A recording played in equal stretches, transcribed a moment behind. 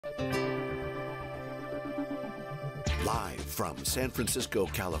Live from San Francisco,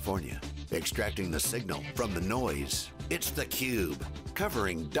 California, extracting the signal from the noise, it's theCUBE,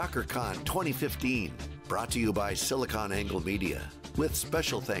 covering DockerCon 2015. Brought to you by SiliconANGLE Media, with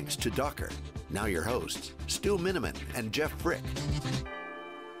special thanks to Docker. Now your hosts, Stu Miniman and Jeff Frick.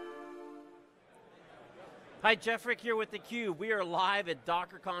 Hi, Jeff Frick here with theCUBE. We are live at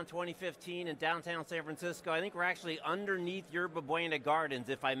DockerCon 2015 in downtown San Francisco. I think we're actually underneath Yerba Buena Gardens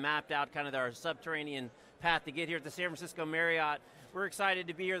if I mapped out kind of our subterranean path to get here at the San Francisco Marriott. We're excited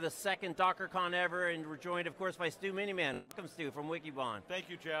to be here, the second DockerCon ever, and we're joined, of course, by Stu Miniman. Welcome, Stu, from Wikibon. Thank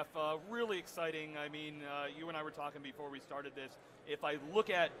you, Jeff. Really exciting. I mean, you and I were talking before we started this. If I look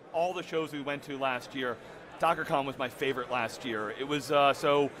at all the shows we went to last year, DockerCon was my favorite last year. It was,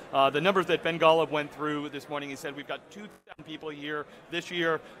 the numbers that Ben Golub went through this morning, he said we've got 2,000 people here this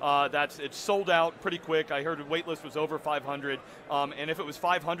year. It's sold out pretty quick. I heard the wait list was over 500. And if it was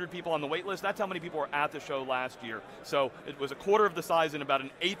 500 people on the wait list, that's how many people were at the show last year. So it was a quarter of the size and about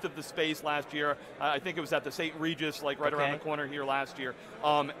an eighth of the space last year. I think it was at the St. Regis, like right around the corner here last year.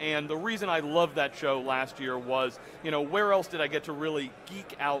 And the reason I loved that show last year was, where else did I get to really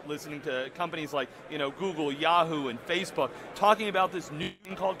geek out listening to companies like, Google, Yahoo, and Facebook talking about this new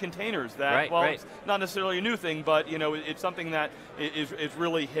thing called containers that, it's not necessarily a new thing, but it's something that is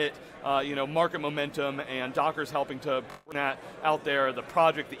really hit market momentum, and Docker's helping to bring that out there, the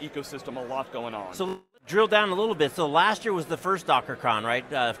project, the ecosystem, a lot going on. So drill down a little bit. So last year was the first DockerCon, right?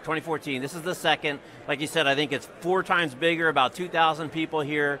 2014. This is the second. Like you said, I think it's 4 times bigger, about 2,000 people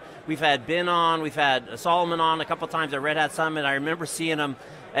here. We've had Ben on, we've had Solomon on a couple times at Red Hat Summit. I remember seeing him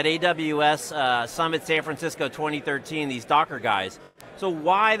at AWS Summit San Francisco 2013, these Docker guys. So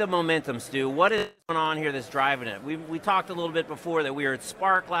why the momentum, Stu? What is going on here that's driving it? We talked a little bit before that we were at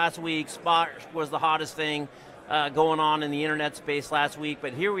Spark last week. Spark was the hottest thing going on in the internet space last week,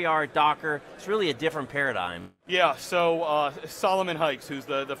 but here we are at Docker. It's really a different paradigm. Yeah, so Solomon Hykes, who's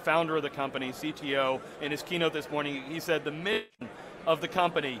the founder of the company, CTO, in his keynote this morning, he said the mission of the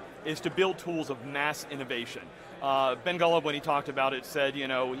company is to build tools of mass innovation. Ben Golub, when he talked about it, said,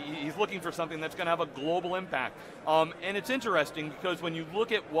 he's looking for something that's going to have a global impact. And it's interesting because when you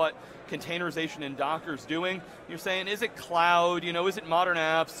look at what containerization in Docker's doing, you're saying, is it cloud? Is it modern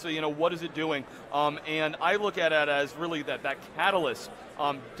apps? What is it doing? And I look at it as really that catalyst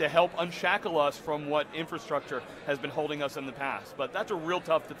to help unshackle us from what infrastructure has been holding us in the past. But that's a real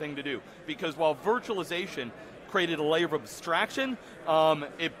tough thing to do, because while virtualization created a layer of abstraction,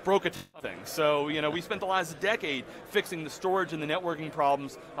 it broke a thing. So, we spent the last decade fixing the storage and the networking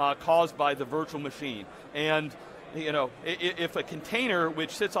problems caused by the virtual machine. And, if a container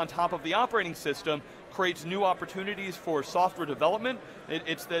which sits on top of the operating system creates new opportunities for software development,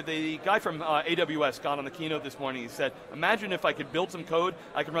 it's the guy from AWS got on the keynote this morning. He said, imagine if I could build some code,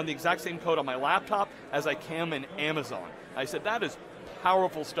 I could run the exact same code on my laptop as I can in Amazon. I said, that is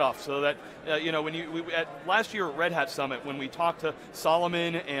powerful stuff. So that, last year at Red Hat Summit, when we talked to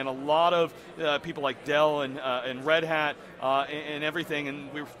Solomon and a lot of people like Dell and Red Hat and everything,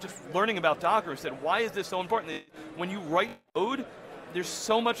 and we were just learning about Docker, we said, why is this so important? When you write code, there's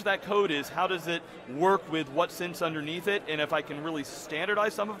so much of that code is how does it work with what sits underneath it, and if I can really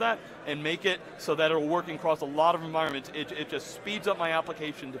standardize some of that and make it so that it'll work across a lot of environments, it just speeds up my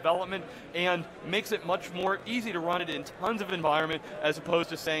application development and makes it much more easy to run it in tons of environment, as opposed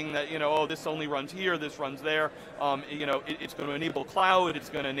to saying that, oh, this only runs here, this runs there. It's going to enable cloud, it's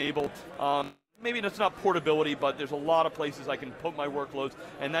going to enable maybe it's not portability, but there's a lot of places I can put my workloads,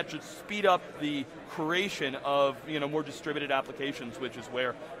 and that should speed up the creation of more distributed applications, which is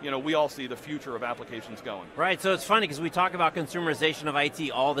where we all see the future of applications going. Right, so it's funny because we talk about consumerization of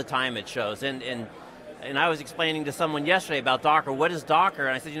IT all the time at shows, and I was explaining to someone yesterday about Docker. What is Docker?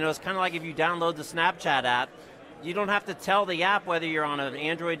 And I said, it's kind of like if you download the Snapchat app, you don't have to tell the app whether you're on an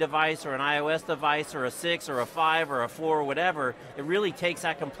Android device or an iOS device or a 6 or a 5 or a 4 or whatever. It really takes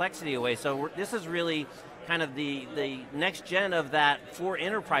that complexity away. So this is really kind of the next gen of that for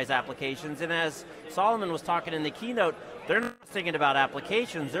enterprise applications. And as Solomon was talking in the keynote, they're not thinking about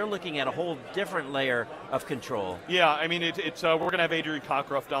applications, they're looking at a whole different layer of control. Yeah, I mean, we're going to have Adrian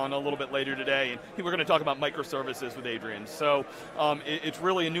Cockcroft on a little bit later today, and we're going to talk about microservices with Adrian. So it's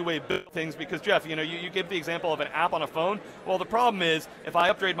really a new way of building things, because Jeff, you give the example of an app on a phone. Well, the problem is, if I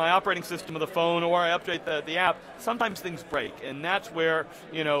upgrade my operating system of the phone or I upgrade the app, sometimes things break, and that's where,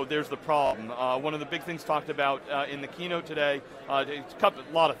 there's the problem. One of the big things talked about in the keynote today. A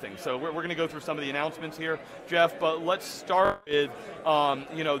lot of things. So we're going to go through some of the announcements here, Jeff. But let's start with,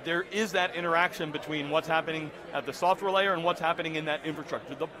 there is that interaction between what's happening at the software layer and what's happening in that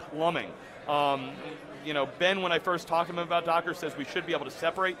infrastructure, the plumbing. Ben, when I first talked to him about Docker, says we should be able to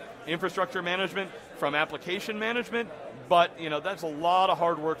separate infrastructure management from application management, but that's a lot of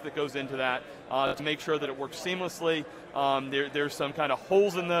hard work that goes into that to make sure that it works seamlessly. There's some kind of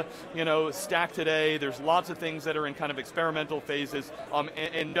holes in the stack today. There's lots of things that are in kind of experimental phases.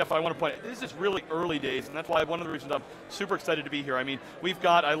 And Jeff, I want to point out, this is really early days, and that's why one of the reasons I'm super excited to be here. I mean,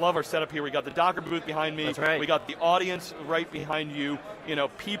 I love our setup here. We got the Docker booth behind me. That's right. We got the audience right behind you.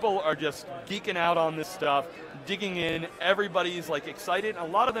 People are just geeking out on this stuff, digging in. Everybody's like excited. A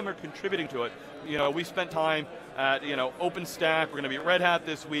lot of them are contributing to it. We spent time at OpenStack. We're going to be at Red Hat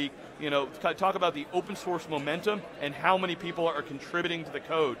this week. Talk about the open source momentum and how many people are contributing to the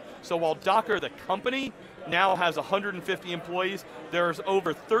code. So while Docker, the company, now has 150 employees, there's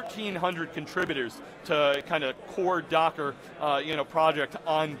over 1,300 contributors to kind of core Docker, project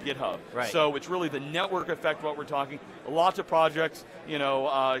on GitHub. Right. So it's really the network effect what we're talking. Lots of projects.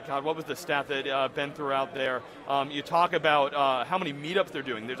 God, what was the stat that Ben threw out there? You talk about how many meetups they're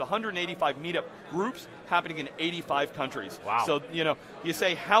doing. There's 185 meetup groups happening in 85 countries. Wow. So you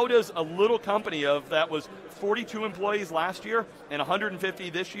say, how does a little company that was 42 employees last year and 150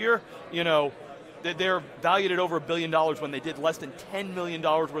 this year, they're valued at over $1 billion when they did less than $10 million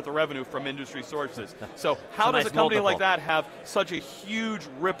worth of revenue from industry sources. So how does a company like that have such a huge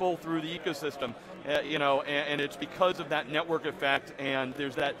ripple through the ecosystem? And it's because of that network effect, and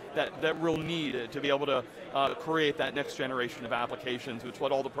there's that real need to be able to create that next generation of applications, which is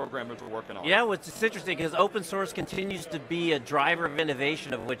what all the programmers are working on. Yeah, it's interesting because open source continues to be a driver of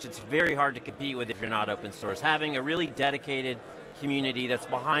innovation, of which it's very hard to compete with if you're not open source. Having a really dedicated community that's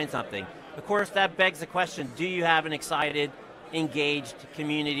behind something. Of course, that begs the question, do you have an excited, engaged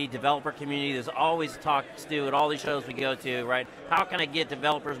community, developer community? There's always talk, Stu, at all these shows we go to, right? How can I get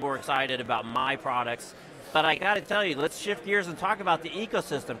developers more excited about my products? But I got to tell you, let's shift gears and talk about the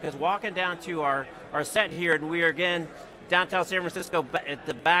ecosystem, because walking down to our set here, and we are again downtown San Francisco at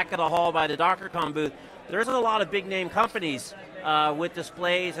the back of the hall by the DockerCon booth, there's a lot of big name companies with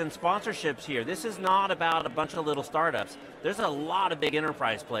displays and sponsorships here. This is not about a bunch of little startups. There's a lot of big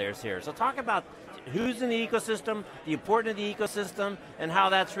enterprise players here. So talk about who's in the ecosystem, the importance of the ecosystem, and how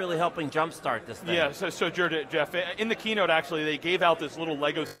that's really helping jumpstart this thing. Yeah, so Jeff, in the keynote actually, they gave out this little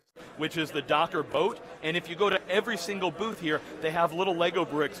Lego, which is the Docker boat, and if you go to every single booth here, they have little Lego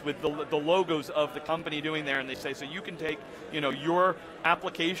bricks with the logos of the company doing there, and they say, so you can take your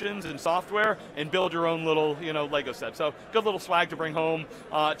applications and software and build your own little Lego set. So good little swag to bring home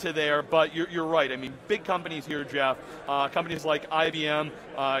to there, but you're right. I mean, big companies here, Jeff, companies like IBM,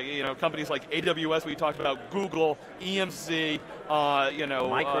 companies like AWS, we talked about, Google, EMC,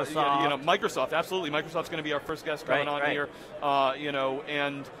 Microsoft. Microsoft, absolutely. Microsoft's going to be our first guest coming on here,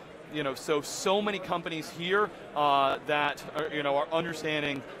 and so many companies here that are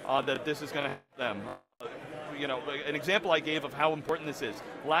understanding that this is going to help them. An example I gave of how important this is.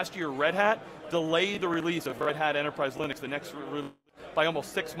 Last year, Red Hat delayed the release of Red Hat Enterprise Linux, the next release, by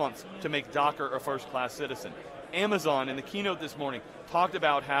almost 6 months to make Docker a first-class citizen. Amazon, in the keynote this morning, talked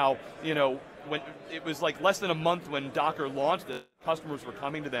about how, when it was like less than a month when Docker launched, the customers were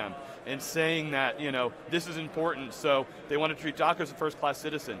coming to them and saying that, this is important, so they want to treat Docker as a first-class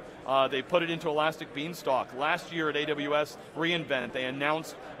citizen. They put it into Elastic Beanstalk. Last year at AWS reInvent, they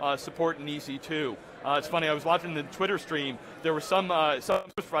announced support in EC2. It's funny, I was watching the Twitter stream, there were some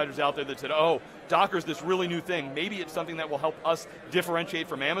service providers out there that said, oh, Docker's this really new thing, maybe it's something that will help us differentiate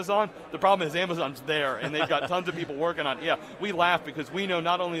from Amazon. The problem is Amazon's there, and they've got tons of people working on it. Yeah, we laugh because we know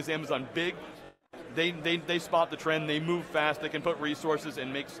not only is Amazon big, they spot the trend, they move fast, they can put resources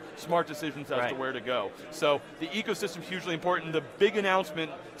and make smart decisions as to where to go. So the ecosystem is hugely important. The big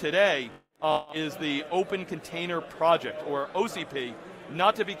announcement today is the Open Container Project, or OCP,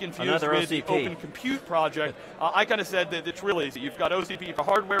 not to be confused with the Open Compute Project. I kind of said that it's really easy. You've got OCP for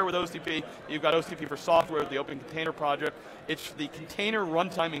hardware with OCP, you've got OCP for software with the Open Container Project. It's the container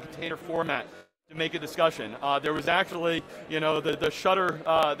runtime and container format to make a discussion. There was actually, the shutter,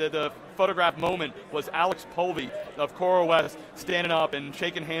 the photograph moment was Alex Polvey of CoreOS standing up and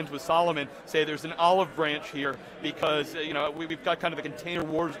shaking hands with Solomon, say there's an olive branch here because, we've got kind of a container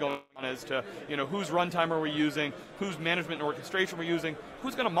wars going on as to, whose runtime are we using, whose management and orchestration we're using,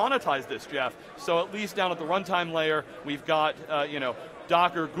 who's going to monetize this, Jeff? So at least down at the runtime layer, we've got,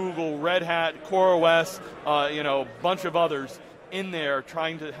 Docker, Google, Red Hat, CoreOS, a bunch of others in there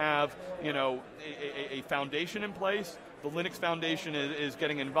trying to have, a foundation in place The Linux Foundation is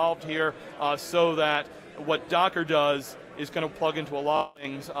getting involved here so that what Docker does is going to plug into a lot of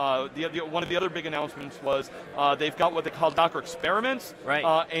things. One of the other big announcements was they've got what they call Docker Experiments, right.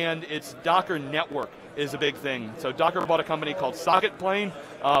 And it's Docker Network is a big thing. So Docker bought a company called Socket Plane,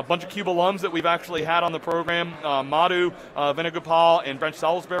 a bunch of CUBE alums that we've actually had on the program, Madhu, Venugopal, and Brent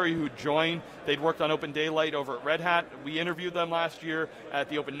Salisbury, who joined. They'd worked on Open Daylight over at Red Hat. We interviewed them last year at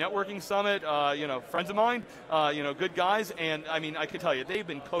the Open Networking Summit, friends of mine, good guys, and I mean, I can tell you, they've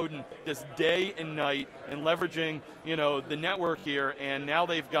been coding this day and night and leveraging, the network here, and now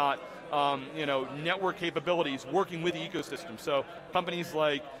they've got, network capabilities working with the ecosystem. So companies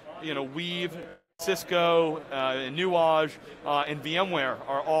like, Weave, Cisco, Nuage, and VMware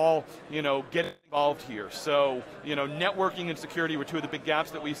are all, getting involved here. So, networking and security were two of the big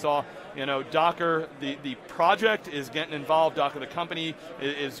gaps that we saw. Docker, the project is getting involved. Docker, the company,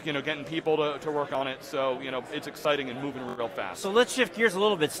 is getting people to work on it. So, it's exciting and moving real fast. So let's shift gears a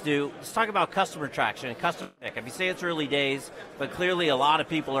little bit, Stu. Let's talk about customer traction and customer pick. If you say it's early days, but clearly a lot of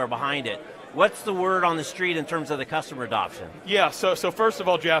people are behind it. What's the word on the street in terms of the customer adoption? Yeah, so first of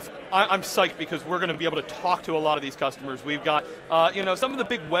all, Jeff, I'm psyched because we're going to be able to talk to a lot of these customers. We've got, some of the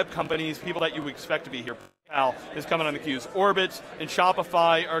big web companies, people that you would expect to be here. PayPal is coming on the queues. Orbitz and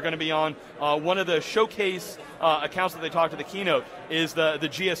Shopify are going to be on. One of the showcase accounts that they talked to the keynote is the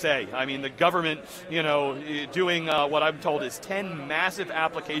GSA. I mean, the government, doing what I'm told is 10 massive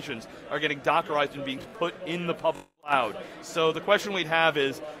applications are getting Dockerized and being put in the public cloud. So the question we'd have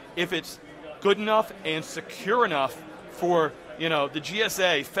is, if it's good enough and secure enough for the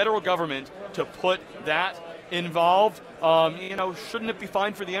GSA, federal government, to put that involved, shouldn't it be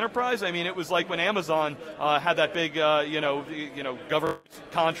fine for the enterprise? I mean, it was like when Amazon had that big, government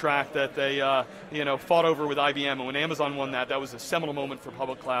contract that they, fought over with IBM, and when Amazon won that, that was a seminal moment for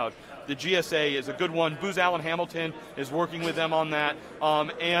public cloud. The GSA is a good one. Booz Allen Hamilton is working with them on that,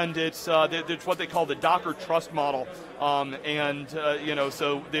 and it's what they call the Docker Trust model, so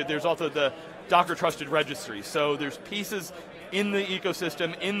there's also the Docker Trusted Registry. So there's pieces in the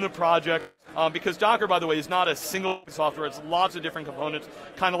ecosystem, in the project, because Docker, by the way, is not a single software. It's lots of different components,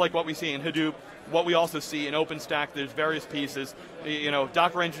 kind of like what we see in Hadoop, what we also see in OpenStack. There's various pieces.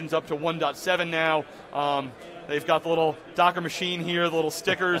 Docker Engine's up to 1.7 now. They've got the little Docker machine here, the little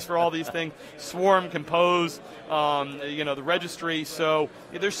stickers for all these things. Swarm, Compose, the registry. So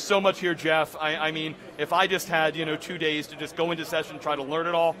there's so much here, Jeff. I mean, if I just had 2 days to just go into session and try to learn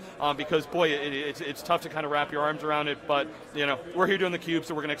it all, because boy, it's tough to kind of wrap your arms around it. But we're here doing theCUBE,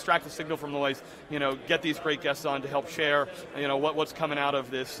 so we're going to extract the signal from noise. Get these great guests on to help share what's coming out of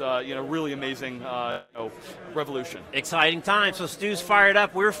this really amazing revolution. Exciting time. So Stu's fired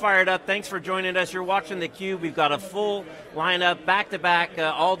up. We're fired up. Thanks for joining us. You're watching theCUBE. We've got a full lineup, back-to-back,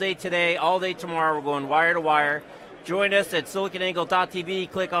 all day today, all day tomorrow. We're going wire to wire. Join us at siliconangle.tv.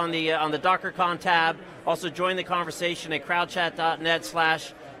 Click on the DockerCon tab. Also join the conversation at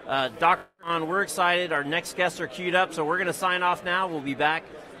crowdchat.net/DockerCon. We're excited. Our next guests are queued up, so we're going to sign off now. We'll be back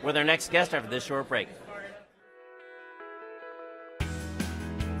with our next guest after this short break.